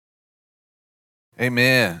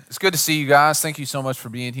Amen. It's good to see you guys. Thank you so much for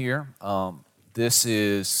being here. This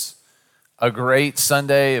is a great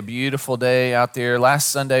Sunday, a beautiful day out there. Last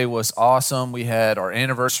Sunday was awesome. We had our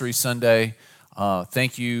anniversary Sunday.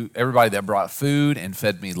 Thank you, everybody that brought food and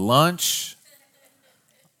fed me lunch.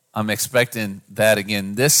 I'm expecting that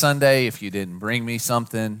again this Sunday. If you didn't bring me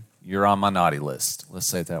something, you're on my naughty list. Let's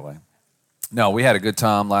say it that way. No, we had a good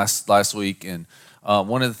time last week, and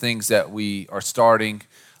one of the things that we are starting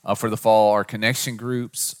for the fall are connection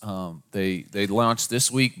groups. They launched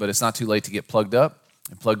this week, but it's not too late to get plugged up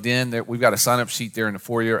and plugged in. We've got a sign-up sheet there in the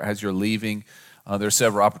foyer as you're leaving. There's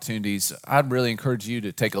several opportunities. I'd really encourage you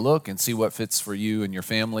to take a look and see what fits for you and your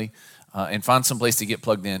family, and find some place to get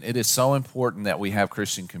plugged in. It is so important that we have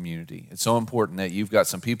Christian community. It's so important that you've got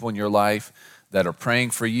some people in your life that are praying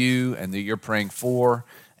for you and that you're praying for,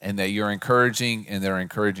 and that you're encouraging and they're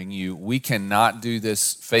encouraging you. We cannot do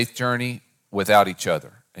this faith journey without each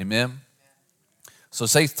other. Amen? So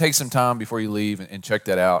take some time before you leave and check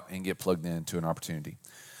that out and get plugged into an opportunity.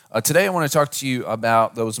 Today I want to talk to you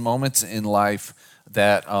about those moments in life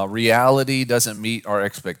that reality doesn't meet our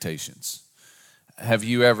expectations. Have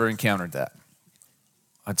you ever encountered that?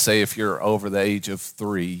 I'd say if you're over the age of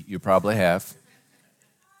 3, you probably have.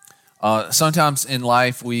 Sometimes in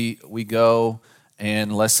life we go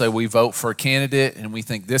and let's say we vote for a candidate and we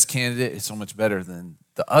think this candidate is so much better than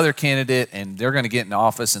the other candidate, and they're going to get in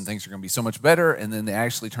office and things are going to be so much better, and then they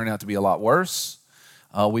actually turn out to be a lot worse.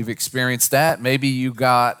 We've experienced that. Maybe you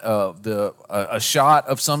got a shot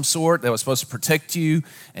of some sort that was supposed to protect you,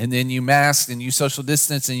 and then you masked and you social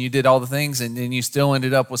distanced and you did all the things, and then you still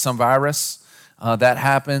ended up with some virus. That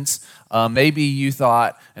happens. Maybe you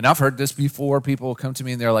thought, and I've heard this before, people will come to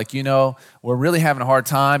me and they're like, we're really having a hard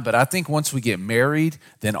time, but I think once we get married,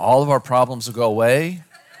 then all of our problems will go away.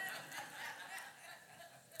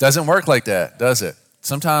 Doesn't work like that, does it?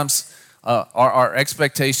 Sometimes our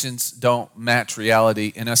expectations don't match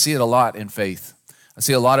reality, and I see it a lot in faith. I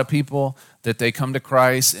see a lot of people that they come to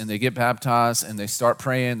Christ and they get baptized and they start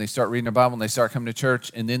praying, they start reading the Bible, and they start coming to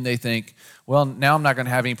church, and then they think, well, now I'm not going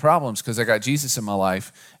to have any problems because I got Jesus in my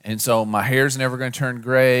life, and so my hair's never going to turn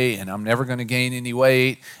gray, and I'm never going to gain any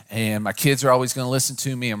weight, and my kids are always going to listen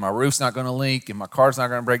to me, and my roof's not going to leak, and my car's not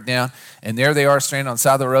going to break down, and there they are stranded on the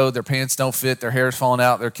side of the road, their pants don't fit, their hair's falling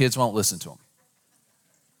out, their kids won't listen to them.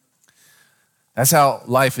 That's how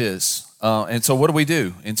life is. And so what do we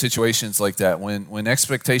do in situations like that? When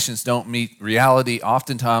expectations don't meet reality,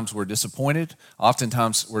 oftentimes we're disappointed,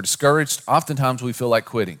 oftentimes we're discouraged, oftentimes we feel like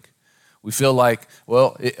quitting. We feel like,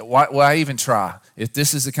 why even try? If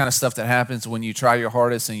this is the kind of stuff that happens when you try your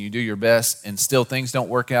hardest and you do your best and still things don't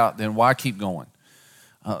work out, then why keep going?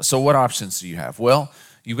 So what options do you have? Well,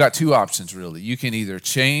 you've got 2 options really. You can either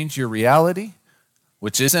change your reality,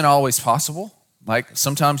 which isn't always possible. Like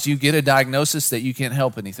sometimes you get a diagnosis that you can't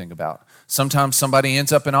help anything about. Sometimes somebody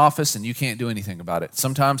ends up in office and you can't do anything about it.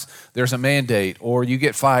 Sometimes there's a mandate, or you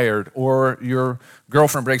get fired, or your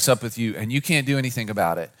girlfriend breaks up with you and you can't do anything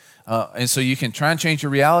about it. And so you can try and change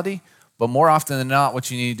your reality, but more often than not, what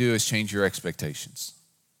you need to do is change your expectations.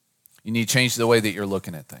 You need to change the way that you're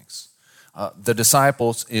looking at things. The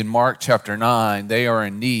disciples in Mark chapter 9, they are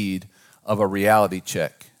in need of a reality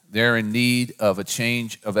check. They're in need of a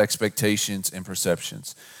change of expectations and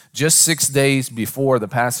perceptions. Just 6 days before the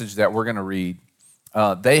passage that we're going to read,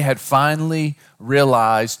 they had finally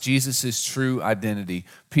realized Jesus' true identity.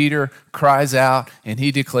 Peter cries out and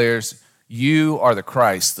he declares, "You are the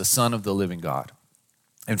Christ, the Son of the living God."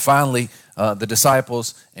 And finally, the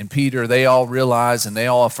disciples and Peter, they all realize and they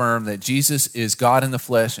all affirm that Jesus is God in the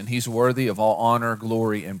flesh and he's worthy of all honor,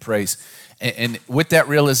 glory, and praise. And with that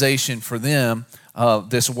realization for them,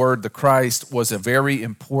 this word, the Christ, was a very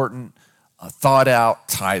important, thought out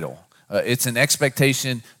title. It's an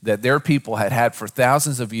expectation that their people had had for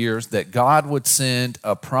thousands of years, that God would send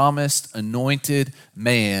a promised, anointed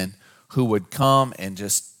man who would come and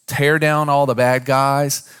just tear down all the bad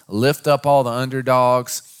guys, lift up all the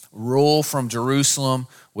underdogs, rule from Jerusalem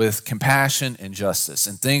with compassion and justice,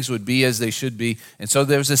 and things would be as they should be. And so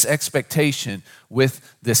there was this expectation with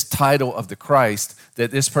this title of the Christ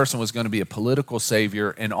that this person was going to be a political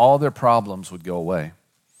savior and all their problems would go away.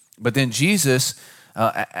 But then Jesus,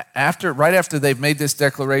 right after they've made this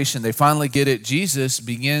declaration, they finally get it. Jesus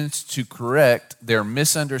begins to correct their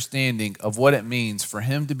misunderstanding of what it means for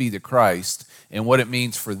him to be the Christ and what it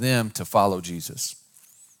means for them to follow Jesus.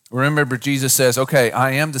 Remember, Jesus says, okay,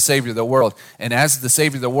 I am the Savior of the world. And as the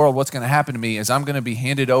Savior of the world, what's going to happen to me is I'm going to be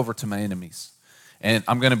handed over to my enemies. And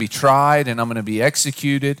I'm going to be tried and I'm going to be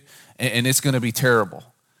executed. And it's going to be terrible.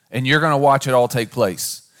 And you're going to watch it all take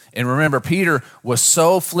place. And remember, Peter was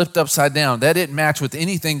so flipped upside down. That didn't match with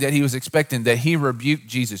anything that he was expecting, that he rebuked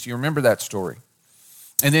Jesus. You remember that story.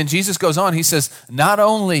 And then Jesus goes on. He says, not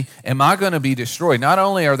only am I going to be destroyed, not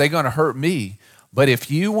only are they going to hurt me, but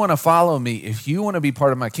if you want to follow me, if you want to be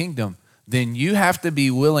part of my kingdom, then you have to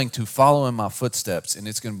be willing to follow in my footsteps. And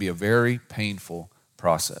it's going to be a very painful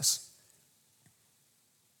process.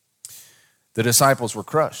 The disciples were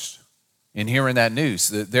crushed in hearing that news.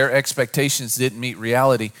 Their expectations didn't meet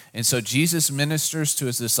reality. And so Jesus ministers to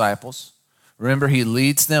his disciples. Remember, he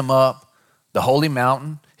leads them up the holy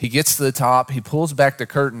mountain. He gets to the top. He pulls back the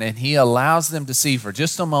curtain, and he allows them to see for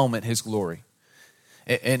just a moment his glory.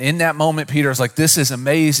 And in that moment, Peter's like, this is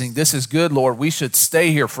amazing. This is good, Lord. We should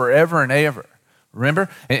stay here forever and ever. Remember?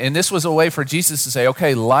 And this was a way for Jesus to say,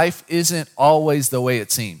 okay, life isn't always the way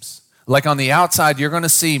it seems. Like on the outside, you're going to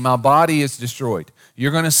see my body is destroyed.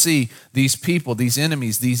 You're going to see these people, these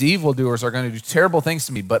enemies, these evildoers are going to do terrible things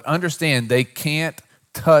to me. But understand, they can't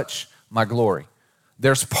touch my glory.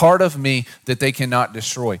 There's part of me that they cannot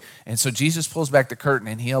destroy. And so Jesus pulls back the curtain,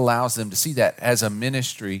 and he allows them to see that as a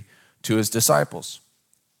ministry to his disciples.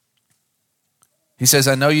 He says,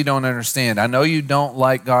 I know you don't understand. I know you don't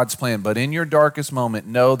like God's plan, but in your darkest moment,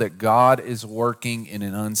 know that God is working in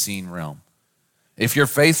an unseen realm. If you're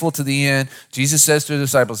faithful to the end, Jesus says to the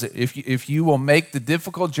disciples, if you will make the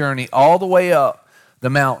difficult journey all the way up the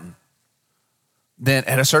mountain, then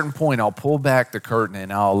at a certain point, I'll pull back the curtain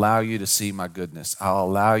and I'll allow you to see my goodness. I'll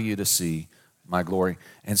allow you to see my glory.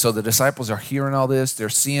 And so the disciples are hearing all this. They're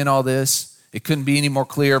seeing all this. It couldn't be any more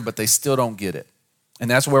clear, but they still don't get it.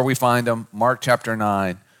 And that's where we find them, Mark chapter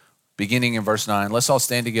 9, beginning in verse 9. Let's all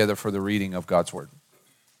stand together for the reading of God's word.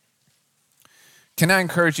 Can I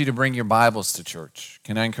encourage you to bring your Bibles to church?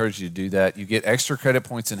 Can I encourage you to do that? You get extra credit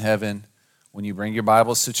points in heaven when you bring your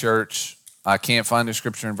Bibles to church. I can't find a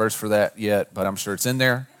scripture and verse for that yet, but I'm sure it's in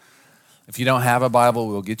there. If you don't have a Bible,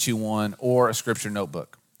 we'll get you one or a scripture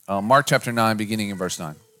notebook. Mark chapter 9, beginning in verse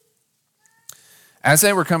 9. As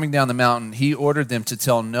they were coming down the mountain, he ordered them to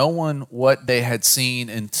tell no one what they had seen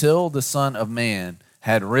until the Son of Man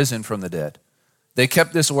had risen from the dead. They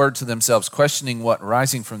kept this word to themselves, questioning what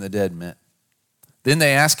rising from the dead meant. Then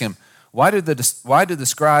they asked him, why did the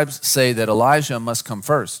scribes say that Elijah must come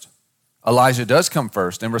first? Elijah does come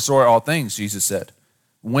first and restore all things, Jesus said.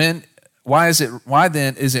 Why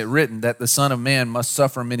then is it written that the Son of Man must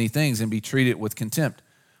suffer many things and be treated with contempt?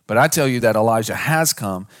 But I tell you that Elijah has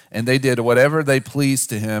come, and they did whatever they pleased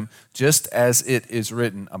to him, just as it is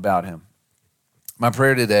written about him. My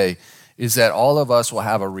prayer today is that all of us will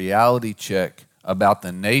have a reality check about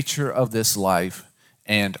the nature of this life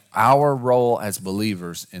and our role as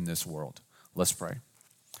believers in this world. Let's pray.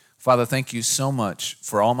 Father, thank you so much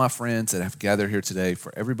for all my friends that have gathered here today,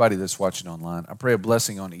 for everybody that's watching online. I pray a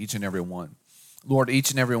blessing on each and every one. Lord, each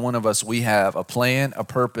and every one of us, we have a plan, a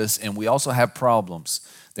purpose, and we also have problems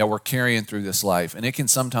that we're carrying through this life, and it can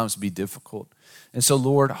sometimes be difficult. And so,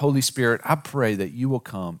 Lord, Holy Spirit, I pray that you will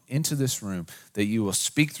come into this room, that you will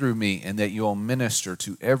speak through me, and that you will minister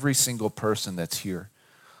to every single person that's here.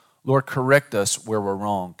 Lord, correct us where we're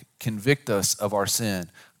wrong. Convict us of our sin.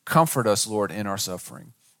 Comfort us, Lord, in our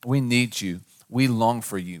suffering. We need you. We long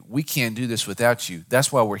for you. We can't do this without you.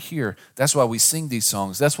 That's why we're here. That's why we sing these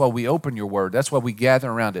songs. That's why we open your word. That's why we gather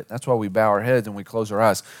around it. That's why we bow our heads and we close our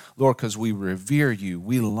eyes. Lord, because we revere you.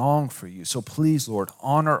 We long for you. So please, Lord,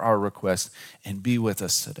 honor our request and be with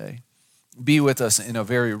us today. Be with us in a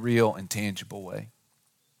very real and tangible way.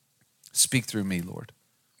 Speak through me, Lord.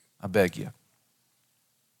 I beg you.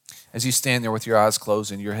 As you stand there with your eyes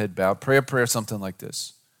closed and your head bowed, pray a prayer something like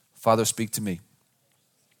this. Father, speak to me.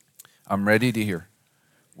 I'm ready to hear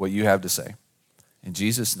what you have to say. In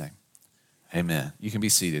Jesus' name, amen. You can be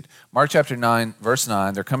seated. Mark chapter 9, verse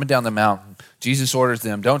 9, they're coming down the mountain. Jesus orders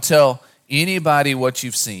them, don't tell anybody what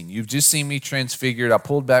you've seen. You've just seen me transfigured. I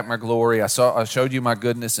pulled back my glory. I showed you my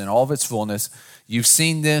goodness in all of its fullness. You've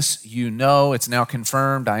seen this. You know it's now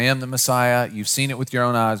confirmed. I am the Messiah. You've seen it with your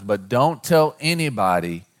own eyes, but don't tell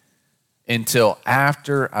anybody until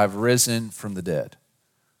after I've risen from the dead.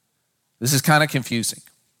 This is kind of confusing.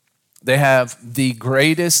 They have the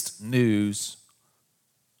greatest news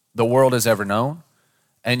the world has ever known,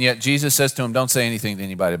 and yet Jesus says to them, don't say anything to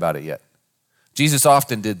anybody about it yet. Jesus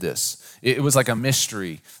often did this. It was like a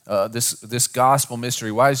mystery, this gospel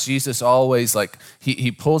mystery. Why is Jesus always like,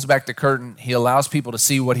 he pulls back the curtain, he allows people to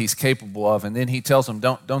see what he's capable of, and then he tells them,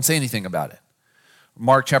 don't say anything about it.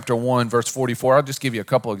 Mark chapter 1, verse 44, I'll just give you a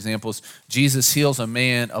couple examples. Jesus heals a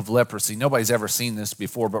man of leprosy. Nobody's ever seen this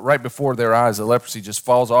before, but right before their eyes, the leprosy just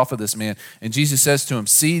falls off of this man. And Jesus says to him,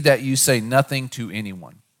 see that you say nothing to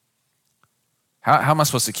anyone. How am I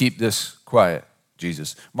supposed to keep this quiet,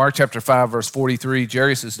 Jesus. Mark chapter 5, verse 43,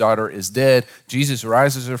 Jairus' daughter is dead. Jesus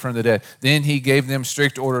rises her from the dead. Then he gave them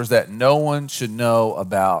strict orders that no one should know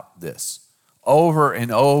about this. Over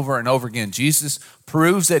and over and over again, Jesus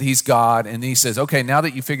proves that he's God, and he says, okay, now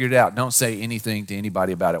that you figured it out, don't say anything to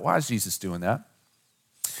anybody about it. Why is Jesus doing that?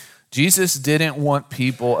 Jesus didn't want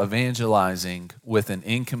people evangelizing with an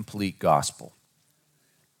incomplete gospel.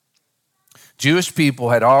 Jewish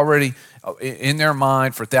people had already, in their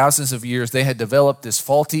mind for thousands of years, they had developed this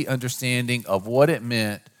faulty understanding of what it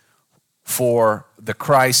meant for the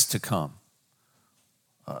Christ to come.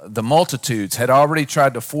 The multitudes had already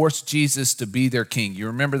tried to force Jesus to be their king. You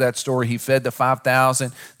remember that story? He fed the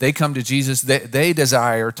 5,000. They come to Jesus. They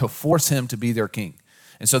desire to force him to be their king.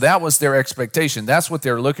 And so that was their expectation. That's what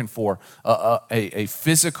they're looking for, a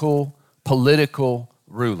physical, political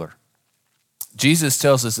ruler. Jesus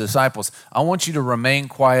tells his disciples, I want you to remain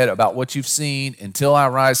quiet about what you've seen until I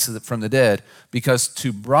rise from the dead, because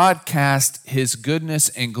to broadcast his goodness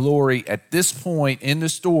and glory at this point in the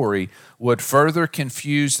story would further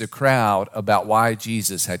confuse the crowd about why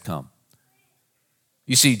Jesus had come.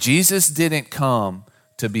 You see, Jesus didn't come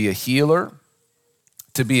to be a healer,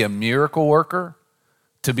 to be a miracle worker,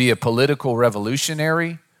 to be a political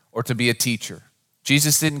revolutionary, or to be a teacher.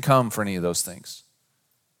 Jesus didn't come for any of those things.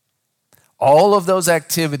 All of those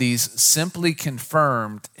activities simply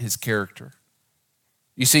confirmed his character.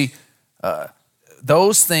 You see,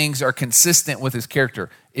 those things are consistent with his character.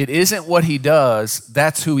 It isn't what he does,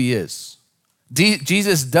 that's who he is.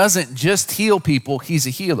 Jesus doesn't just heal people, he's a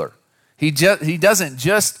healer. He doesn't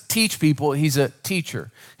just teach people, he's a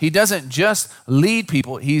teacher. He doesn't just lead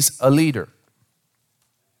people, he's a leader.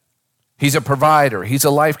 He's a provider, he's a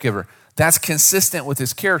life giver. That's consistent with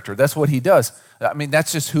his character. That's what he does. I mean,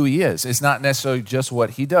 that's just who he is. It's not necessarily just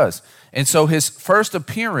what he does. And so his first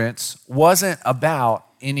appearance wasn't about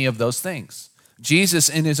any of those things. Jesus,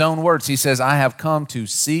 in his own words, he says, I have come to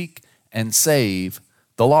seek and save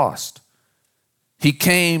the lost. He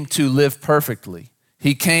came to live perfectly.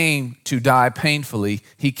 He came to die painfully.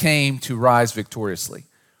 He came to rise victoriously.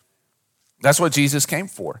 That's what Jesus came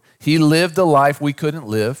for. He lived the life we couldn't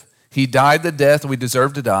live. He died the death we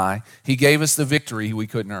deserved to die. He gave us the victory we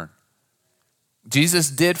couldn't earn. Jesus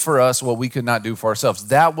did for us what we could not do for ourselves.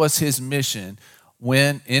 That was his mission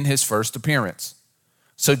when in his first appearance.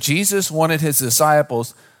 So Jesus wanted his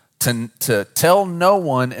disciples to tell no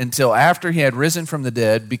one until after he had risen from the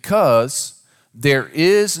dead, because there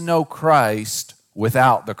is no Christ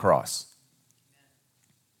without the cross.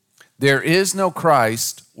 There is no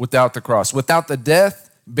Christ without the cross. Without the death,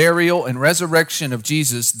 burial, and resurrection of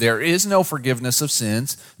Jesus, there is no forgiveness of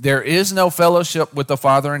sins. There is no fellowship with the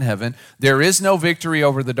Father in heaven. There is no victory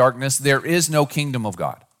over the darkness. There is no kingdom of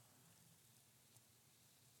God.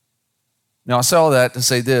 Now, I say all that to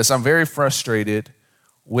say this. I'm very frustrated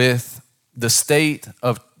with the state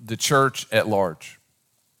of the church at large,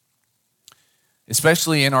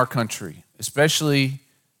 especially in our country, especially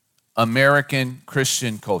American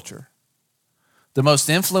Christian culture. The most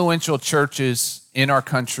influential churches in our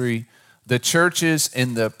country, the churches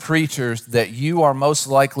and the preachers that you are most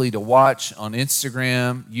likely to watch on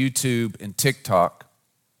Instagram, YouTube, and TikTok,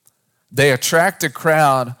 they attract a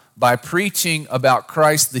crowd by preaching about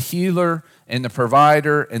Christ the healer and the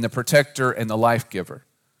provider and the protector and the life giver.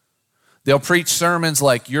 They'll preach sermons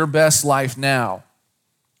like your best life now,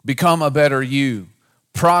 become a better you,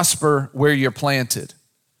 prosper where you're planted.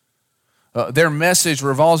 Their message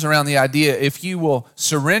revolves around the idea if you will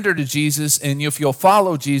surrender to Jesus and if you'll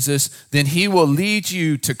follow Jesus, then he will lead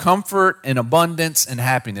you to comfort and abundance and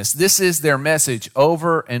happiness. This is their message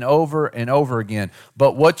over and over and over again.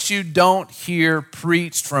 But what you don't hear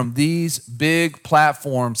preached from these big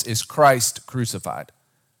platforms is Christ crucified.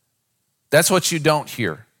 That's what you don't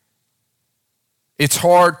hear. It's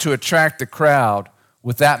hard to attract the crowd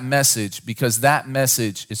with that message because that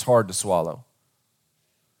message is hard to swallow.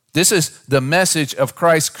 This is the message of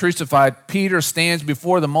Christ crucified. Peter stands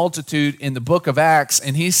before the multitude in the book of Acts,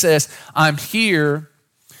 and he says, I'm here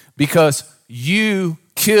because you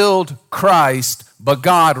killed Christ, but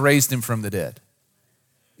God raised him from the dead.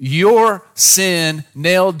 Your sin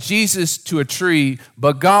nailed Jesus to a tree,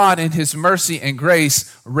 but God in his mercy and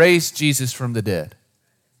grace raised Jesus from the dead.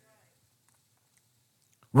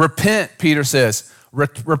 Repent, Peter says.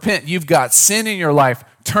 Repent. You've got sin in your life.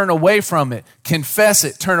 Turn away from it. Confess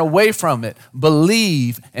it. Turn away from it.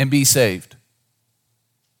 Believe and be saved.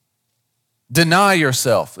 Deny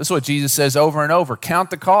yourself. That's what Jesus says over and over. Count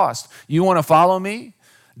the cost. You want to follow me?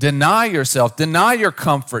 Deny yourself. Deny your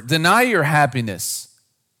comfort. Deny your happiness.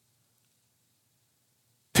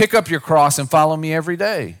 Pick up your cross and follow me every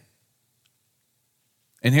day.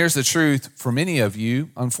 And here's the truth for many of you,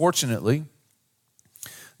 unfortunately.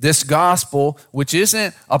 This gospel, which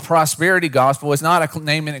isn't a prosperity gospel, it's not a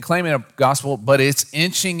naming and claiming a gospel, but it's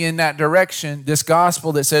inching in that direction. This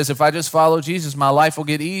gospel that says if I just follow Jesus, my life will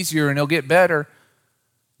get easier and it'll get better.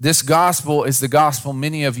 This gospel is the gospel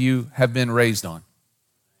many of you have been raised on.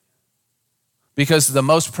 Because the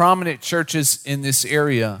most prominent churches in this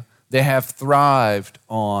area, they have thrived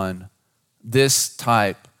on this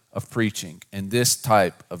type of preaching and this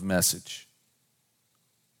type of message.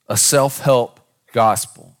 A self-help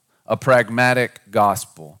gospel, a pragmatic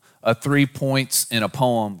gospel, a 3 points in a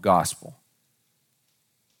poem gospel.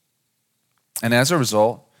 And as a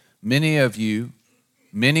result, many of you,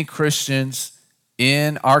 many Christians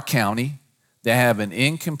in our county, they have an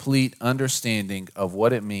incomplete understanding of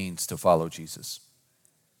what it means to follow Jesus.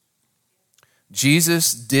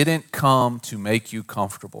 Jesus didn't come to make you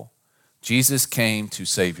comfortable. Jesus came to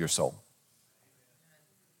save your soul.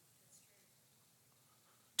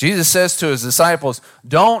 Jesus says to his disciples,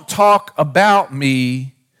 don't talk about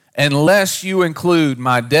me unless you include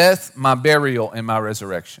my death, my burial, and my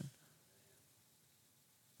resurrection.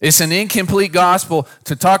 It's an incomplete gospel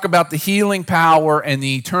to talk about the healing power and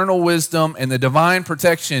the eternal wisdom and the divine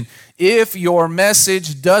protection if your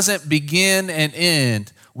message doesn't begin and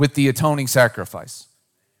end with the atoning sacrifice.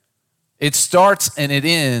 It starts and it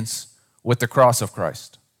ends with the cross of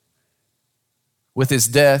Christ, with his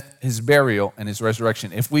death, his burial, and his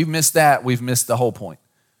resurrection. If we've missed that, we've missed the whole point.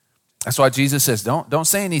 That's why Jesus says, don't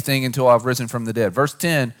say anything until I've risen from the dead. Verse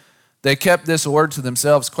 10, they kept this word to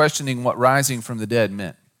themselves, questioning what rising from the dead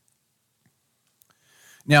meant.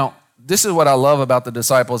 Now, this is what I love about the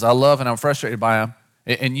disciples. I love and I'm frustrated by them.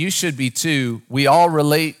 And you should be too. We all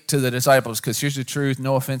relate to the disciples because here's the truth.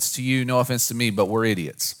 No offense to you, no offense to me, but we're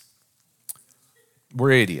idiots.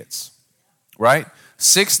 We're idiots, right?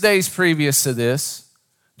 6 days previous to this,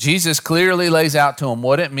 Jesus clearly lays out to them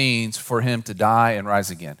what it means for him to die and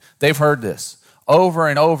rise again. They've heard this over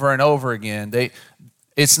and over and over again.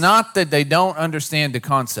 It's not that they don't understand the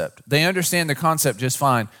concept. They understand the concept just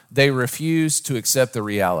fine. They refuse to accept the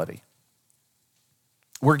reality.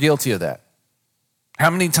 We're guilty of that. How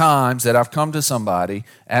many times that I've come to somebody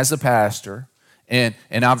as a pastor and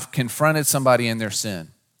I've confronted somebody in their sin.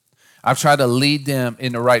 I've tried to lead them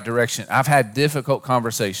in the right direction. I've had difficult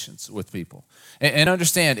conversations with people. And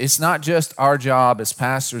understand, it's not just our job as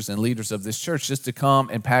pastors and leaders of this church just to come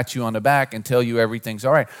and pat you on the back and tell you everything's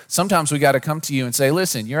all right. Sometimes we got to come to you and say,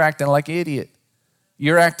 listen, you're acting like an idiot.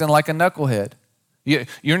 You're acting like a knucklehead.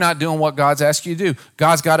 You're not doing what God's asked you to do.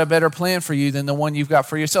 God's got a better plan for you than the one you've got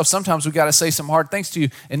for yourself. Sometimes we got to say some hard things to you.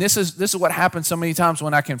 And this is what happens so many times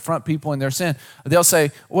when I confront people in their sin. They'll say,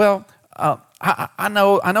 well, I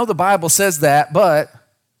know the Bible says that, but...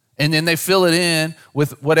 And then they fill it in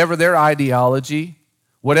with whatever their ideology,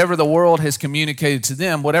 whatever the world has communicated to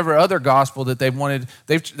them, whatever other gospel that they've wanted.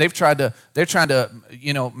 They're trying to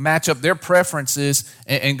match up their preferences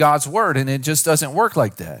and God's word, and it just doesn't work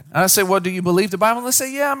like that. And I say, well, do you believe the Bible? And they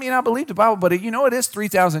say, yeah, I believe the Bible, but it is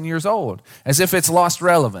 3,000 years old, as if it's lost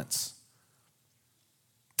relevance.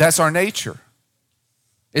 That's our nature.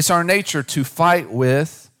 It's our nature to fight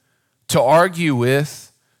with, to argue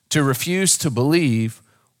with, to refuse to believe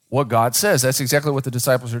what God says. That's exactly what the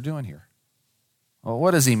disciples are doing here. Well,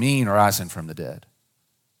 what does he mean, rising from the dead?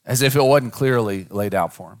 As if it wasn't clearly laid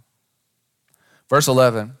out for him. Verse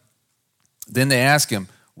 11, then they ask him,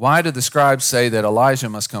 why did the scribes say that Elijah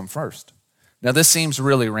must come first? Now this seems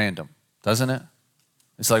really random, doesn't it?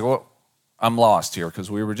 It's like, well, I'm lost here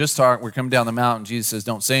because we were just talking, we're coming down the mountain, Jesus says,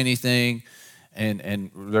 don't say anything,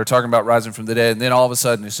 and they're talking about rising from the dead, and then all of a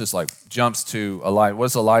sudden it's just like jumps to Elijah. What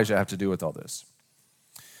does Elijah have to do with all this?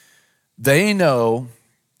 They know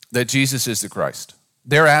that Jesus is the Christ.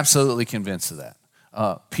 They're absolutely convinced of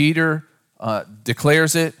that. Peter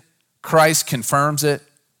declares it. Christ confirms it.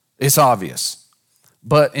 It's obvious.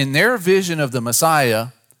 But in their vision of the Messiah,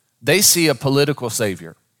 they see a political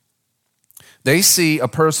savior. They see a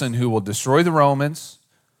person who will destroy the Romans,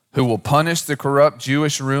 who will punish the corrupt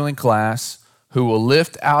Jewish ruling class, who will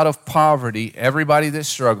lift out of poverty everybody that's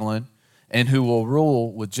struggling, and who will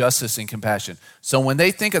rule with justice and compassion. So when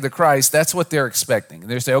they think of the Christ, that's what they're expecting.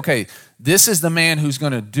 They say, okay, this is the man who's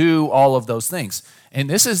going to do all of those things. And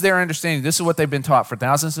this is their understanding. This is what they've been taught for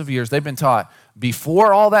thousands of years. They've been taught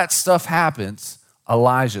before all that stuff happens,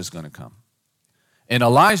 Elijah's going to come. And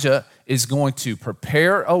Elijah is going to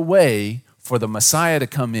prepare a way for the Messiah to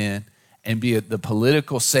come in and be the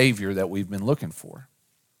political savior that we've been looking for.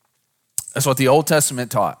 That's what the Old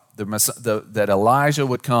Testament taught, that Elijah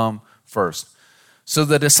would come first. So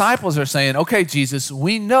the disciples are saying, okay, Jesus,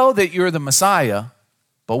 we know that you're the Messiah,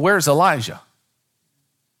 but where's Elijah?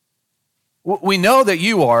 We know that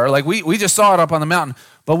you are. Like we just saw it up on the mountain,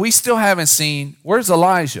 but we still haven't seen, where's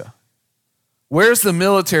Elijah? Where's the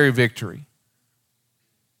military victory?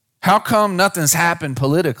 How come nothing's happened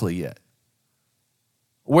politically yet?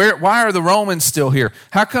 Why are the Romans still here?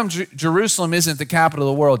 How come Jerusalem isn't the capital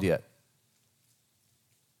of the world yet?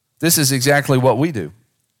 This is exactly what we do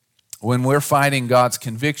when we're fighting God's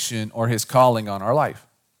conviction or his calling on our life.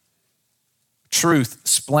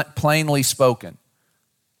 Truth plainly spoken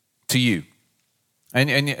to you.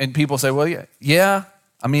 And people say, well, yeah,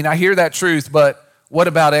 I mean, I hear that truth, but what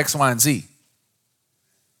about X, Y, and Z?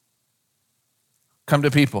 Come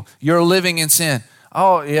to people. You're living in sin.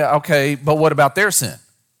 Oh, yeah, okay, but what about their sin?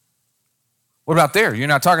 What about their? You're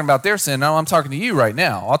not talking about their sin. No, I'm talking to you right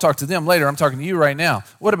now. I'll talk to them later. I'm talking to you right now.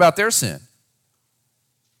 What about their sin?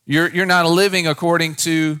 You're not living according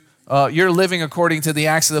to you're living according to the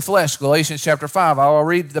acts of the flesh. Galatians chapter 5. I'll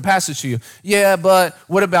read the passage to you. Yeah, but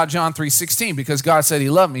what about John 3:16? Because God said he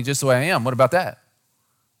loved me just the way I am. What about that?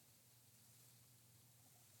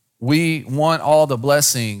 We want all the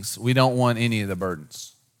blessings. We don't want any of the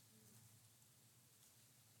burdens.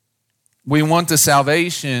 We want the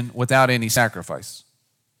salvation without any sacrifice.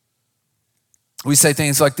 We say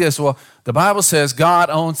things like this, well, the Bible says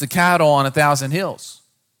God owns the cattle on 1,000 hills.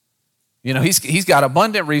 You know, he's got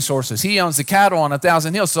abundant resources. He owns the cattle on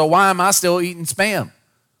 1,000 hills, so why am I still eating Spam?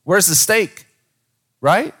 Where's the steak,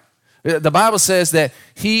 right? The Bible says that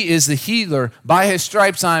he is the healer. By his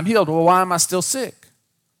stripes I am healed. Well, why am I still sick?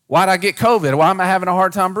 Why did I get COVID? Why am I having a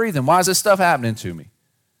hard time breathing? Why is this stuff happening to me?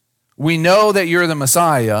 We know that you're the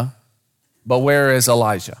Messiah, but where is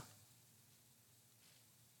Elijah?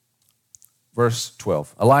 Verse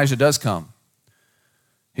 12. Elijah does come.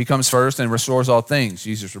 He comes first and restores all things.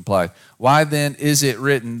 Jesus replied, why then is it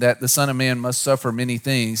written that the Son of Man must suffer many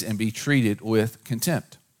things and be treated with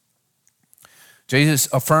contempt? Jesus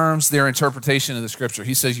affirms their interpretation of the scripture.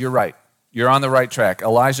 He says, you're right. You're on the right track.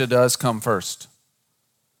 Elijah does come first.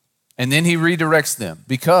 And then he redirects them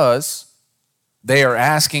because they are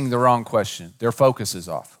asking the wrong question. Their focus is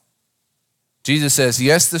off. Jesus says,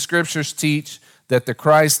 yes, the scriptures teach that the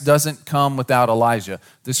Christ doesn't come without Elijah.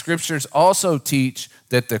 The scriptures also teach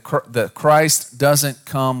that the Christ doesn't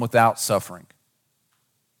come without suffering.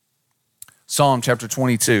 Psalm chapter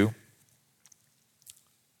 22.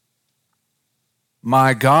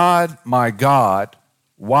 My God,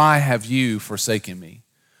 why have you forsaken me?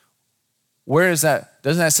 Where is that?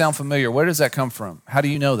 Doesn't that sound familiar? Where does that come from? How do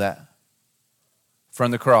you know that?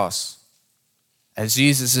 From the cross. As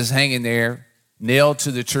Jesus is hanging there, nailed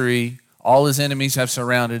to the tree, all his enemies have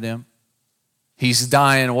surrounded him. He's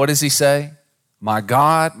dying. What does he say? My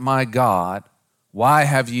God, why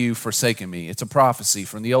have you forsaken me? It's a prophecy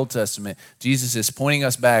from the Old Testament. Jesus is pointing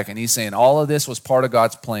us back, and he's saying all of this was part of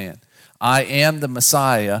God's plan. I am the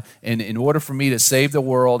Messiah, and in order for me to save the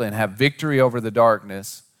world and have victory over the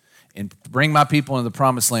darkness and bring my people into the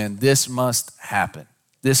promised land, this must happen.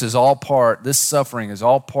 This suffering is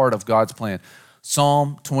all part of God's plan.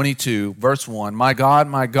 Psalm 22, verse 1, my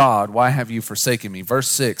God, why have you forsaken me? Verse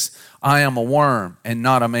 6, I am a worm and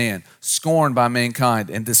not a man, scorned by mankind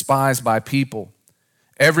and despised by people.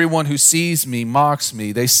 Everyone who sees me mocks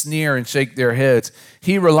me. They sneer and shake their heads.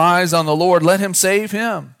 He relies on the Lord. Let him save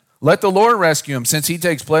him. Let the Lord rescue him, since he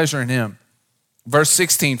takes pleasure in him. Verse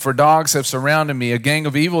 16, for dogs have surrounded me. A gang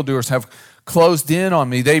of evildoers have closed in on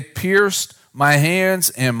me. They pierced my hands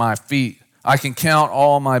and my feet. I can count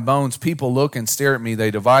all my bones. People look and stare at me. They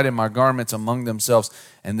divided my garments among themselves,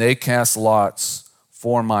 and they cast lots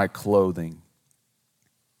for my clothing.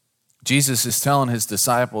 Jesus is telling his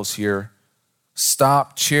disciples here,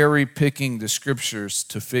 stop cherry picking the scriptures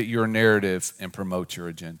to fit your narrative and promote your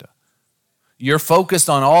agenda. You're focused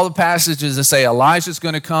on all the passages that say Elijah's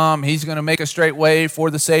going to come. He's going to make a straight way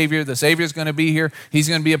for the Savior. The Savior's going to be here. He's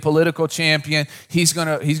going to be a political champion. He's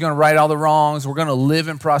going to right all the wrongs. We're going to live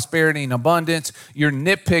in prosperity and abundance. You're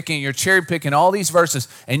nitpicking, you're cherry picking all these verses,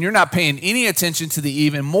 and you're not paying any attention to the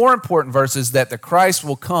even more important verses that the Christ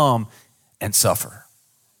will come and suffer.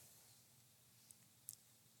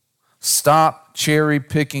 Stop cherry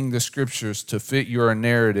picking the scriptures to fit your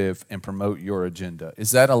narrative and promote your agenda. Is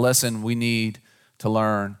that a lesson we need to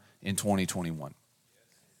learn in 2021?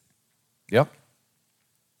 Yep.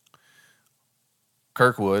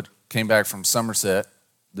 Kirkwood came back from Somerset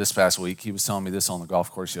this past week. He was telling me this on the golf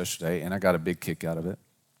course yesterday, and I got a big kick out of it.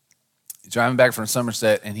 He's driving back from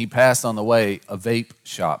Somerset, and he passed on the way a vape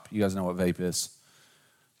shop. You guys know what vape is.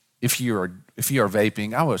 If you are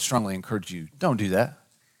vaping, I would strongly encourage you, don't do that.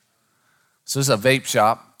 So this is a vape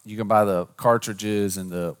shop. You can buy the cartridges and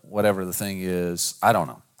the whatever the thing is. I don't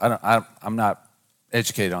know. I'm not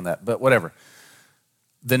educated on that, but whatever.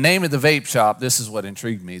 The name of the vape shop, this is what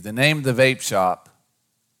intrigued me. The name of the vape shop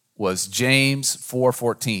was James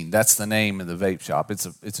 4:14. That's the name of the vape shop. It's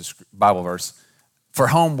a Bible verse. For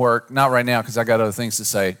homework, not right now because I got other things to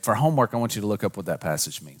say. For homework, I want you to look up what that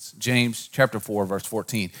passage means. James chapter 4, verse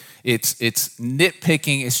 14. It's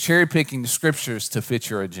nitpicking, it's cherry picking the scriptures to fit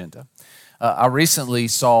your agenda. I recently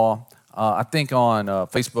saw, I think on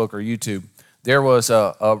Facebook or YouTube, there was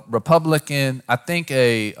a Republican, I think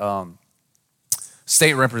a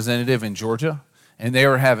state representative in Georgia, and they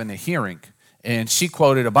were having a hearing. And she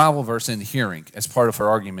quoted a Bible verse in the hearing as part of her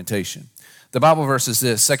argumentation. The Bible verse is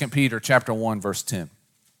this, 2 Peter chapter 1, verse 10.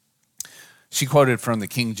 She quoted from the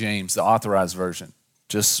King James, the authorized version,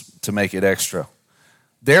 just to make it extra.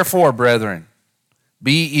 Therefore, brethren,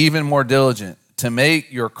 be even more diligent to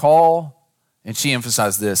make your call, and she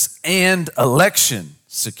emphasized this, and election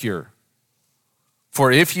secure.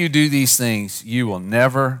 For if you do these things, you will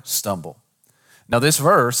never stumble. Now, this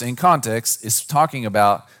verse, in context, is talking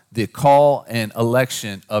about the call and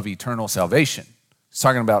election of eternal salvation. It's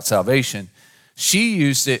talking about salvation. She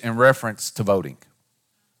used it in reference to voting.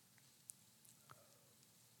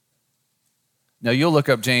 Now, you'll look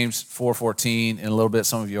up James 4:14 in a little bit.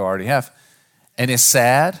 Some of you already have. And it's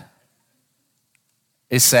sad.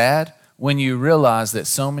 It's sad when you realize that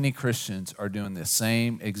so many Christians are doing the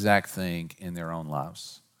same exact thing in their own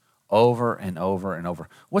lives. Over and over and over.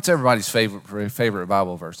 What's everybody's favorite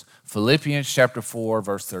Bible verse? Philippians chapter 4,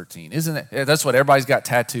 verse 13. Isn't it? That's what everybody's got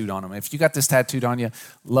tattooed on them. If you got this tattooed on you,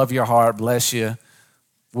 love your heart, bless you.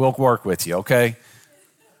 We'll work with you, okay?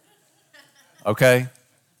 Okay?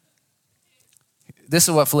 This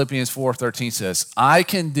is what Philippians 4:13 says. I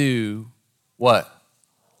can do what?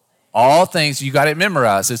 All things. You got it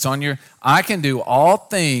memorized. It's on your, I can do all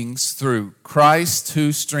things through Christ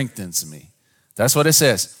who strengthens me. That's what it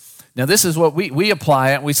says. Now, this is what we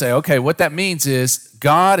apply it. We say, okay, what that means is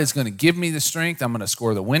God is going to give me the strength. I'm going to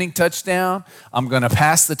score the winning touchdown. I'm going to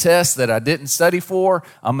pass the test that I didn't study for.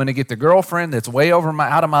 I'm going to get the girlfriend that's way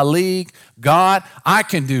out of my league. God, I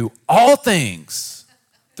can do all things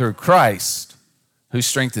through Christ who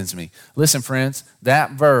strengthens me. Listen, friends,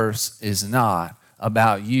 that verse is not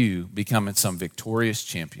about you becoming some victorious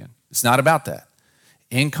champion. It's not about that.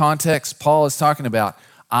 In context, Paul is talking about,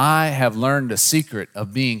 I have learned the secret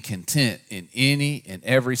of being content in any and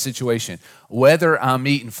every situation, whether I'm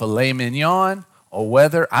eating filet mignon or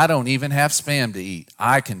whether I don't even have Spam to eat.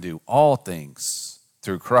 I can do all things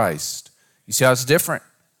through Christ. You see how it's different?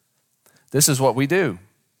 This is what we do.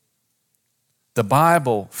 The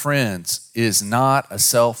Bible, friends, is not a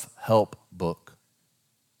self-help book.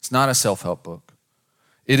 It's not a self-help book.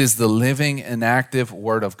 It is the living and active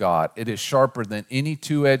Word of God. It is sharper than any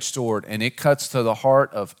two-edged sword, and it cuts to the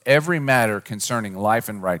heart of every matter concerning life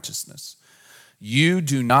and righteousness. You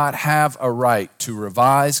do not have a right to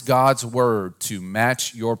revise God's Word to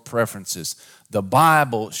match your preferences. The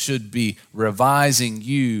Bible should be revising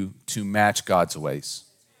you to match God's ways.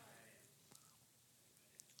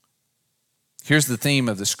 Here's the theme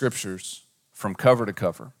of the Scriptures from cover to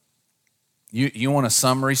cover. You want a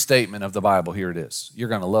summary statement of the Bible? Here it is. You're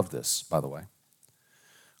going to love this, by the way.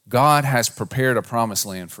 God has prepared a promised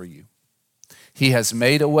land for you. He has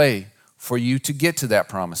made a way for you to get to that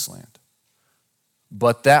promised land.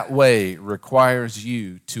 But that way requires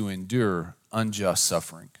you to endure unjust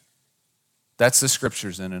suffering. That's the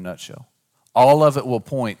Scriptures in a nutshell. All of it will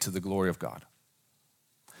point to the glory of God.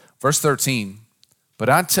 Verse 13, but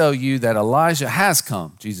I tell you that Elijah has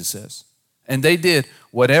come, Jesus says. And they did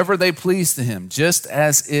whatever they pleased to him, just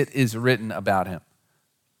as it is written about him.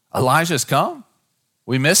 Elijah's come?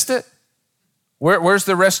 We missed it? Where's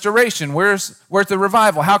the restoration? Where's the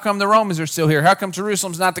revival? How come the Romans are still here? How come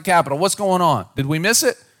Jerusalem's not the capital? What's going on? Did we miss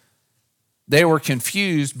it? They were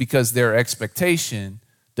confused because their expectation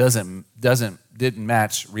didn't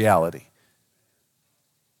match reality.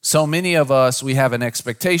 So many of us, we have an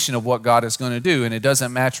expectation of what God is going to do, and it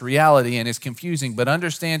doesn't match reality, and it's confusing. But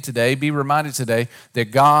understand today, be reminded today, that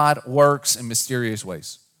God works in mysterious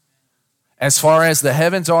ways. As far as the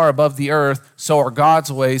heavens are above the earth, so are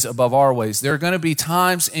God's ways above our ways. There are going to be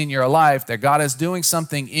times in your life that God is doing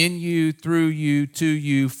something in you, through you, to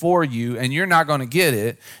you, for you, and you're not going to get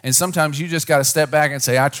it. And sometimes you just got to step back and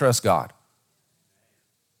say, I trust God.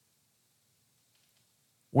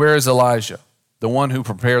 Where is Elijah? The one who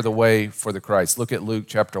prepared the way for the Christ. Look at Luke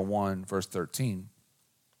chapter 1, verse 13.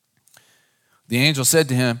 The angel said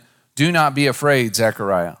to him, do not be afraid,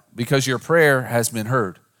 Zechariah, because your prayer has been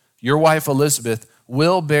heard. Your wife Elizabeth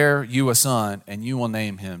will bear you a son, and you will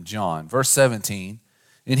name him John. Verse 17,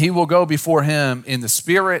 and he will go before him in the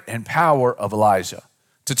spirit and power of Elijah,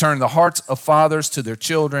 to turn the hearts of fathers to their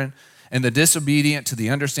children, and the disobedient to the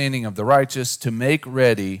understanding of the righteous, to make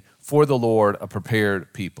ready for the Lord a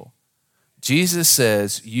prepared people. Jesus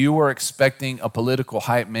says, you were expecting a political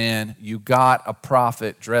hype man. You got a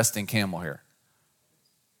prophet dressed in camel hair.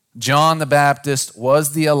 John the Baptist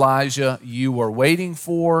was the Elijah you were waiting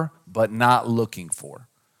for, but not looking for.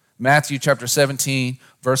 Matthew chapter 17,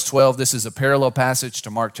 verse 12, this is a parallel passage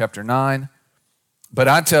to Mark chapter 9. But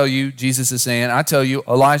I tell you, Jesus is saying, I tell you,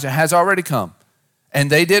 Elijah has already come. And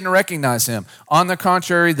they didn't recognize him. On the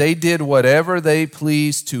contrary, they did whatever they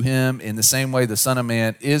pleased to him in the same way the Son of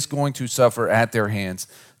Man is going to suffer at their hands.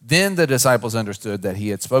 Then the disciples understood that he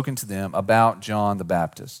had spoken to them about John the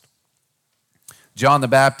Baptist. John the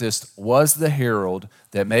Baptist was the herald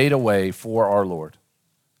that made a way for our Lord.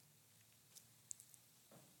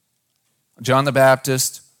 John the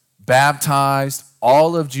Baptist baptized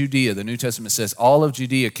all of Judea. The New Testament says all of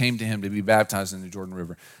Judea came to him to be baptized in the Jordan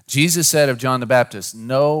River. Jesus said of John the Baptist,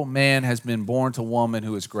 no man has been born to woman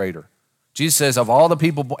who is greater. Jesus says of all the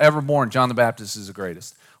people ever born, John the Baptist is the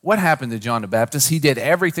greatest. What happened to John the Baptist? He did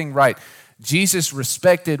everything right. Jesus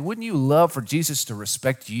respected. Wouldn't you love for Jesus to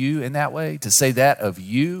respect you in that way? To say that of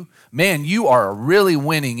you? Man, you are really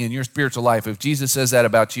winning in your spiritual life if Jesus says that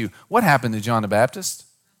about you. What happened to John the Baptist?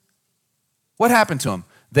 What happened to him?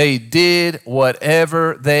 They did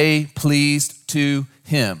whatever they pleased to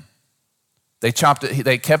him. They kept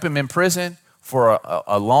him in prison for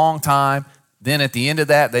a long time. Then at the end of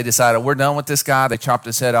that, they decided, we're done with this guy. They chopped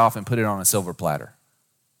his head off and put it on a silver platter.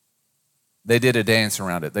 They did a dance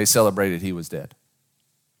around it. They celebrated he was dead.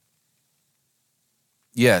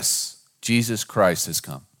 Yes, Jesus Christ has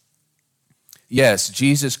come. Yes,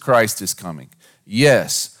 Jesus Christ is coming.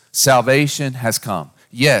 Yes, salvation has come.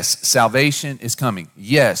 Yes, salvation is coming.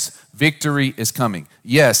 Yes, victory is coming.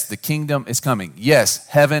 Yes, the kingdom is coming. Yes,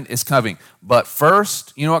 heaven is coming. But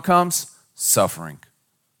first, you know what comes? Suffering.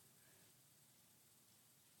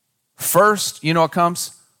 First, you know what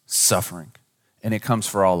comes? Suffering. And it comes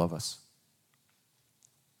for all of us.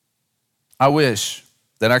 I wish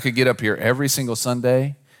that I could get up here every single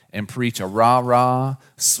Sunday and preach a rah-rah,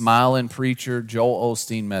 smiling preacher, Joel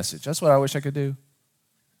Osteen message. That's what I wish I could do.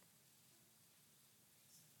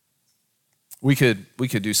 We could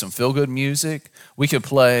do some feel-good music. We could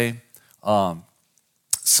play I'm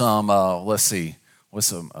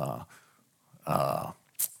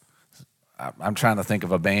trying to think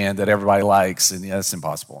of a band that everybody likes, and yeah, that's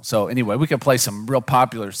impossible. So anyway, we could play some real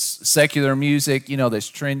popular secular music,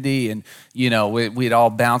 that's trendy, and, we'd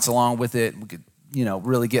all bounce along with it. We could,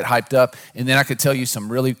 really get hyped up. And then I could tell you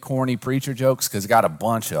some really corny preacher jokes because I got a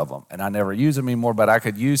bunch of them, and I never use them anymore, but I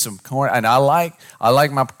could use some corny, and I like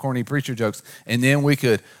my corny preacher jokes. And then we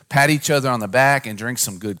could pat each other on the back and drink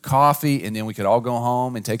some good coffee, and then we could all go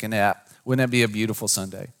home and take a nap. Wouldn't that be a beautiful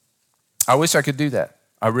Sunday? I wish I could do that.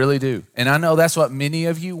 I really do. And I know that's what many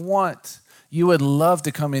of you want. You would love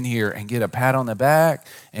to come in here and get a pat on the back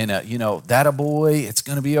and, that a boy, it's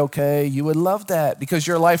going to be okay. You would love that because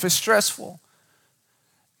your life is stressful.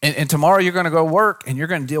 And tomorrow you're going to go work and you're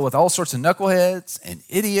going to deal with all sorts of knuckleheads and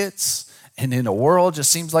idiots. And then the world just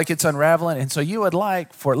seems like it's unraveling. And so you would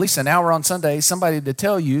like, for at least an hour on Sunday, somebody to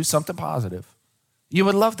tell you something positive. You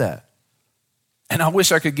would love that. And I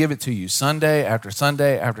wish I could give it to you Sunday after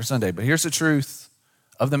Sunday after Sunday. But here's the truth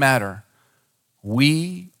of the matter.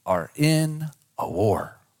 We are in a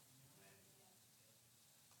war.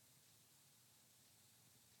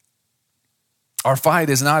 Our fight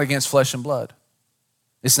is not against flesh and blood.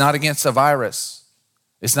 It's not against a virus.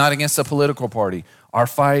 It's not against a political party. Our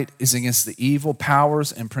fight is against the evil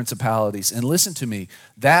powers and principalities. And listen to me,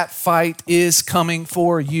 that fight is coming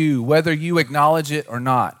for you, whether you acknowledge it or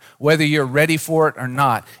not, whether you're ready for it or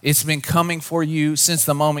not. It's been coming for you since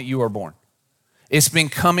the moment you were born. It's been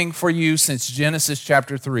coming for you since Genesis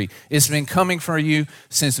chapter 3. It's been coming for you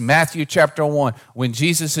since Matthew chapter 1, when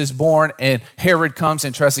Jesus is born and Herod comes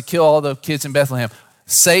and tries to kill all the kids in Bethlehem.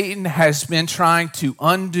 Satan has been trying to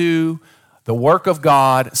undo the work of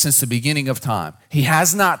God since the beginning of time. He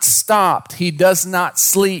has not stopped. He does not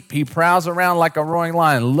sleep. He prowls around like a roaring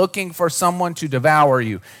lion looking for someone to devour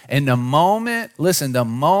you. And the moment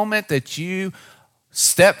that you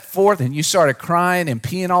step forth and you started crying and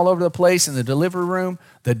peeing all over the place in the delivery room,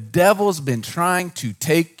 the devil's been trying to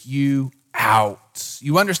take you out.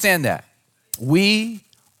 You understand that? We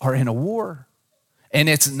are in a war. And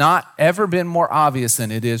it's not ever been more obvious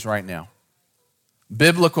than it is right now.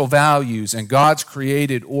 Biblical values and God's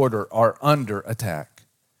created order are under attack.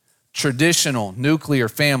 Traditional nuclear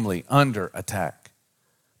family under attack.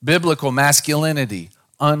 Biblical masculinity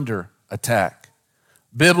under attack.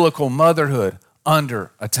 Biblical motherhood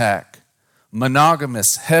under attack.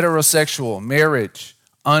 Monogamous heterosexual marriage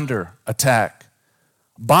under attack.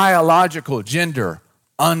 Biological gender,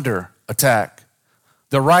 under attack.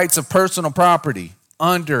 The rights of personal property,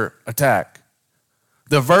 under attack.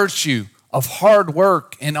 The virtue of hard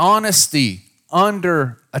work and honesty,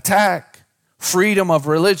 under attack. Freedom of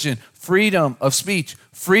religion, freedom of speech,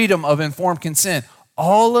 freedom of informed consent.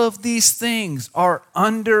 All of these things are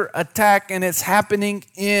under attack, and it's happening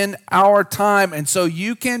in our time. And so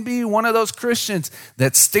you can be one of those Christians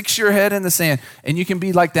that sticks your head in the sand, and you can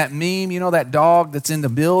be like that meme, that dog that's in the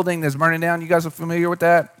building that's burning down. You guys are familiar with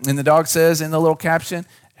that? And the dog says in the little caption,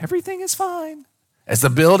 everything is fine, as the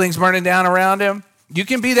building's burning down around him. You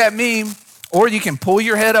can be that meme, or you can pull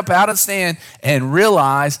your head up out of the stand and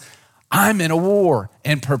realize, I'm in a war,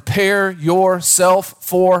 and prepare yourself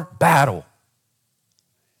for battle.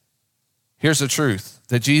 Here's the truth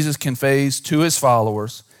that Jesus conveys to his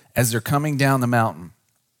followers as they're coming down the mountain.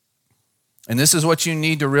 And this is what you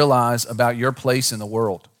need to realize about your place in the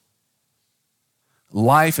world.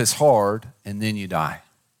 Life is hard, and then you die.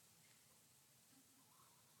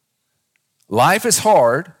 Life is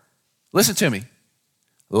hard. Listen to me.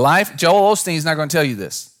 Joel Osteen's not going to tell you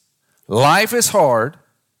this. Life is hard,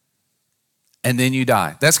 and then you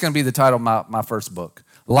die. That's going to be the title of my first book.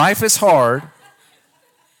 Life is hard,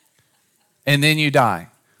 and then you die.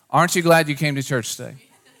 Aren't you glad you came to church today?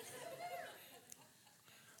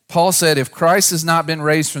 Paul said, if Christ has not been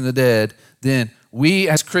raised from the dead, then we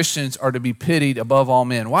as Christians are to be pitied above all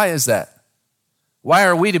men. Why is that? Why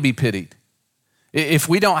are we to be pitied? If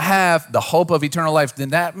we don't have the hope of eternal life, then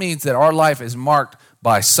that means that our life is marked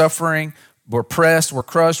by suffering. We're pressed, we're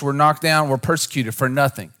crushed, we're knocked down, we're persecuted for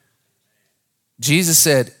nothing. Jesus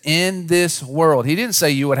said, in this world, he didn't say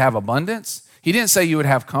you would have abundance. He didn't say you would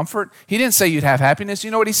have comfort. He didn't say you'd have happiness.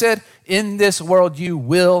 You know what he said? In this world, you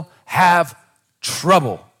will have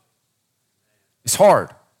trouble. It's hard.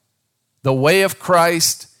 The way of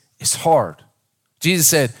Christ is hard. Jesus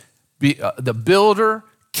said, the builder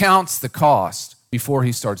counts the cost before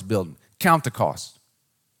he starts building. Count the cost.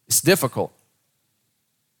 It's difficult.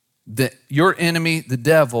 Your enemy, the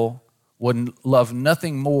devil, would love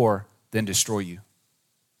nothing more than destroy you.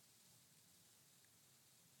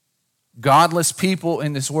 Godless people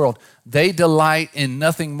in this world, they delight in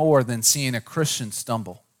nothing more than seeing a Christian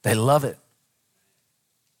stumble. They love it.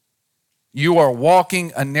 You are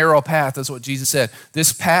walking a narrow path, that's what Jesus said.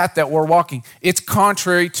 This path that we're walking, it's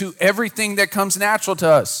contrary to everything that comes natural to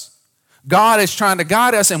us. God is trying to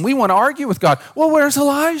guide us, and we want to argue with God. Well, where's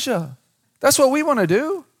Elijah? That's what we want to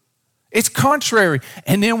do. It's contrary.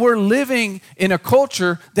 And then we're living in a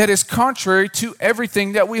culture that is contrary to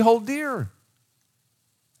everything that we hold dear.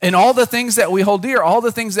 And all the things that we hold dear, all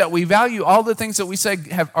the things that we value, all the things that we say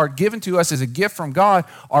are given to us as a gift from God,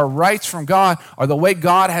 are rights from God, are the way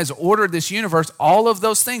God has ordered this universe, all of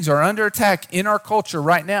those things are under attack in our culture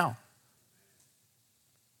right now.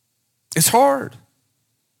 It's hard.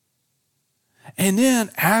 And then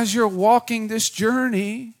as you're walking this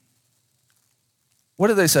journey, what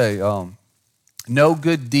do they say? No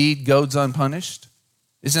good deed goes unpunished.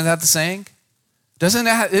 Isn't that the saying? Isn't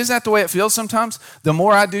that the way it feels sometimes? The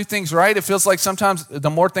more I do things right, it feels like sometimes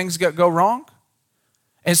the more things go wrong.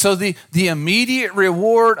 And so the immediate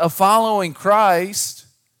reward of following Christ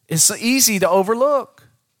is so easy to overlook.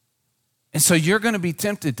 And so you're going to be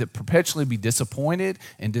tempted to perpetually be disappointed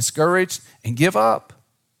and discouraged and give up.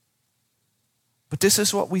 But this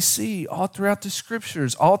is what we see all throughout the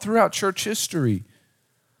scriptures, all throughout church history.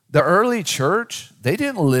 The early church, they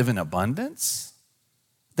didn't live in abundance.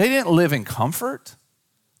 They didn't live in comfort.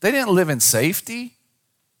 They didn't live in safety.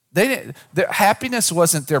 Their happiness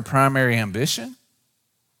wasn't their primary ambition.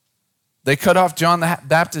 They cut off John the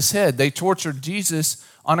Baptist's head. They tortured Jesus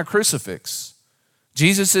on a crucifix.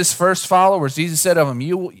 Jesus' first followers, Jesus said of them,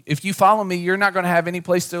 if you follow me, you're not going to have any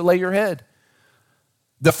place to lay your head.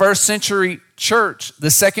 The first century church,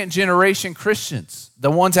 the second generation Christians,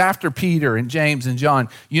 the ones after Peter and James and John,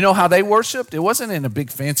 you know how they worshiped? It wasn't in a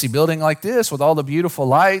big fancy building like this with all the beautiful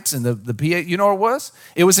lights and the PA. You know what it was?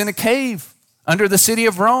 It was in a cave under the city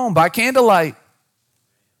of Rome by candlelight.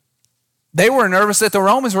 They were nervous that the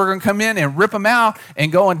Romans were going to come in and rip them out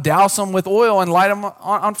and go and douse them with oil and light them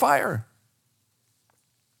on fire.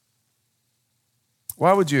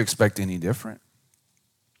 Why would you expect any different?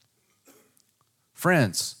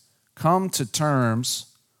 Friends, come to terms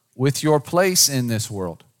with your place in this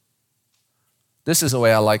world. This is the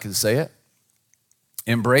way I like to say it.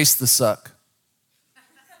 Embrace the suck.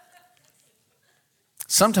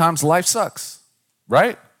 Sometimes life sucks,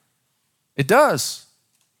 right? It does.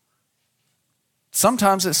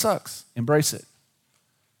 Sometimes it sucks. Embrace it.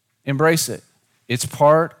 Embrace it. It's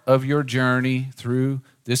part of your journey through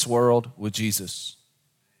this world with Jesus.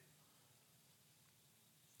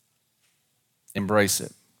 Embrace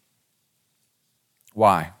it.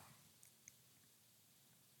 Why?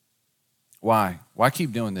 Why? Why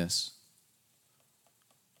keep doing this?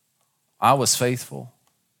 I was faithful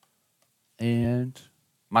and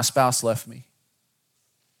my spouse left me.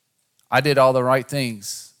 I did all the right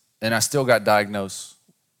things and I still got diagnosed.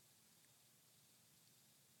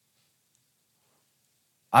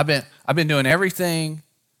 I've been doing everything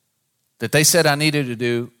that they said I needed to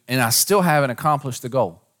do, and I still haven't accomplished the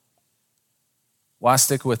goal. Why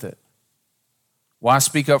stick with it? Why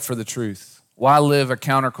speak up for the truth? Why live a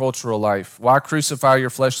countercultural life? Why crucify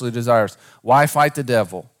your fleshly desires? Why fight the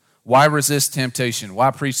devil? Why resist temptation?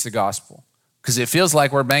 Why preach the gospel? Because it feels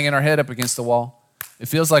like we're banging our head up against the wall. It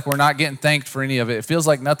feels like we're not getting thanked for any of it. It feels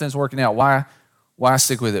like nothing's working out. Why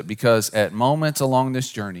stick with it? Because at moments along this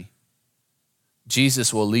journey,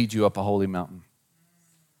 Jesus will lead you up a holy mountain.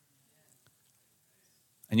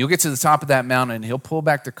 And you'll get to the top of that mountain and he'll pull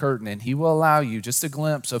back the curtain and he will allow you just a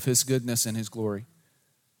glimpse of his goodness and his glory.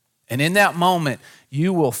 And in that moment,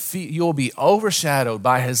 you'll be overshadowed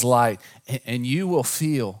by his light and you will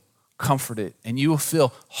feel comforted and you will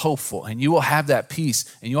feel hopeful and you will have that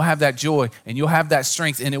peace and you'll have that joy and you'll have that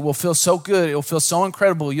strength and it will feel so good. It will feel so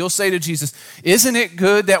incredible. You'll say to Jesus, isn't it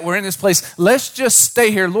good that we're in this place? Let's just stay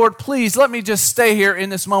here. Lord, please let me just stay here in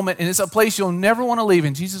this moment. And it's a place you'll never want to leave.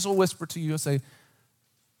 And Jesus will whisper to you, he'll say,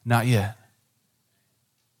 not yet.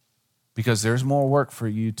 Because there's more work for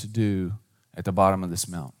you to do at the bottom of this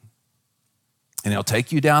mountain. And he'll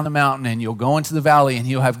take you down the mountain and you'll go into the valley and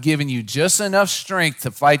he'll have given you just enough strength to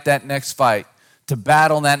fight that next fight, to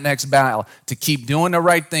battle that next battle, to keep doing the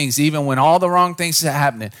right things even when all the wrong things are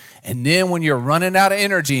happening. And then when you're running out of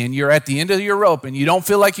energy and you're at the end of your rope and you don't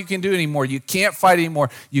feel like you can do it anymore, you can't fight anymore,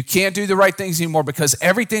 you can't do the right things anymore because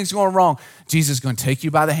everything's going wrong, Jesus is going to take you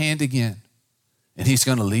by the hand again and he's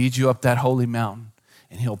going to lead you up that holy mountain.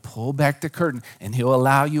 And he'll pull back the curtain and he'll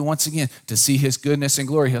allow you once again to see his goodness and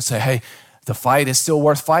glory. He'll say, hey, the fight is still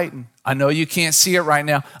worth fighting. I know you can't see it right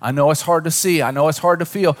now. I know it's hard to see. I know it's hard to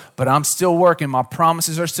feel, but I'm still working. My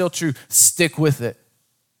promises are still true. Stick with it.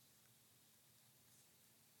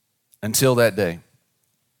 Until that day,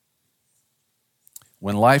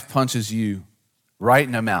 when life punches you right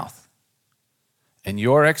in the mouth and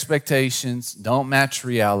your expectations don't match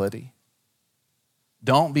reality,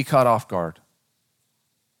 don't be caught off guard.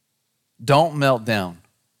 Don't melt down.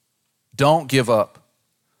 Don't give up.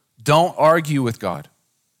 Don't argue with God.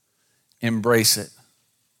 Embrace it.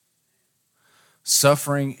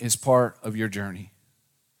 Suffering is part of your journey.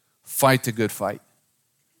 Fight the good fight.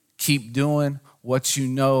 Keep doing what you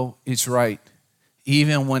know is right,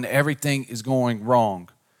 even when everything is going wrong,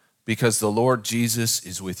 because the Lord Jesus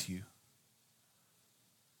is with you.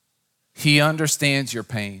 He understands your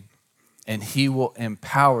pain, and he will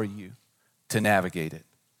empower you to navigate it.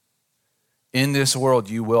 In this world,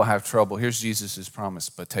 you will have trouble. Here's Jesus' promise,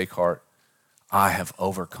 but take heart. I have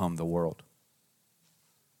overcome the world.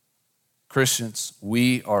 Christians,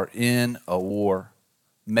 we are in a war.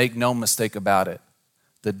 Make no mistake about it.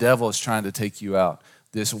 The devil is trying to take you out.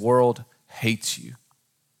 This world hates you.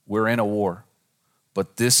 We're in a war.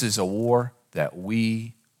 But this is a war that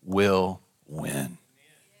we will win.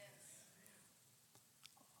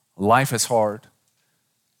 Life is hard,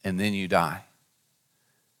 and then you die.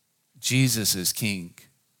 Jesus is king,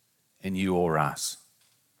 and you will rise.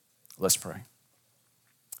 Let's pray.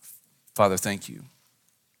 Father, thank you.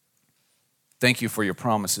 Thank you for your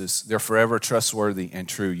promises. They're forever trustworthy and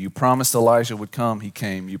true. You promised Elijah would come, he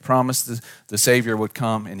came. You promised the Savior would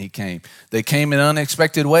come, and he came. They came in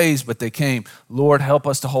unexpected ways, but they came. Lord, help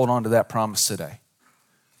us to hold on to that promise today.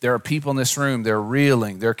 There are people in this room, they're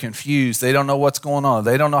reeling, they're confused, they don't know what's going on,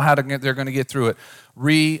 they don't know how they're going to get through it.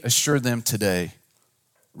 Reassure them today.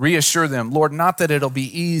 Reassure them, Lord, not that it'll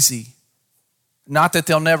be easy, not that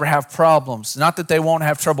they'll never have problems, not that they won't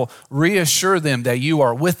have trouble. Reassure them that you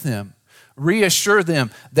are with them. Reassure them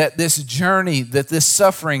that this journey, that this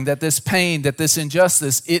suffering, that this pain, that this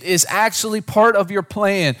injustice, it is actually part of your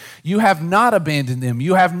plan. You have not abandoned them.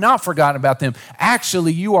 You have not forgotten about them.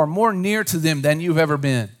 Actually, you are more near to them than you've ever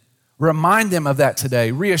been. Remind them of that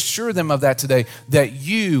today. Reassure them of that today, that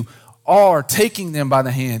you are taking them by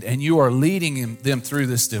the hand and you are leading them through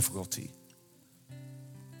this difficulty.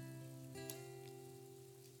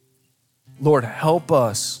 Lord, help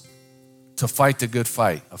us to fight the good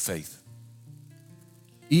fight of faith.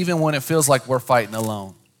 Even when it feels like we're fighting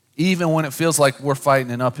alone. Even when it feels like we're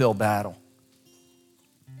fighting an uphill battle.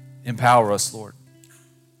 Empower us, Lord.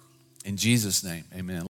 In Jesus' name, amen.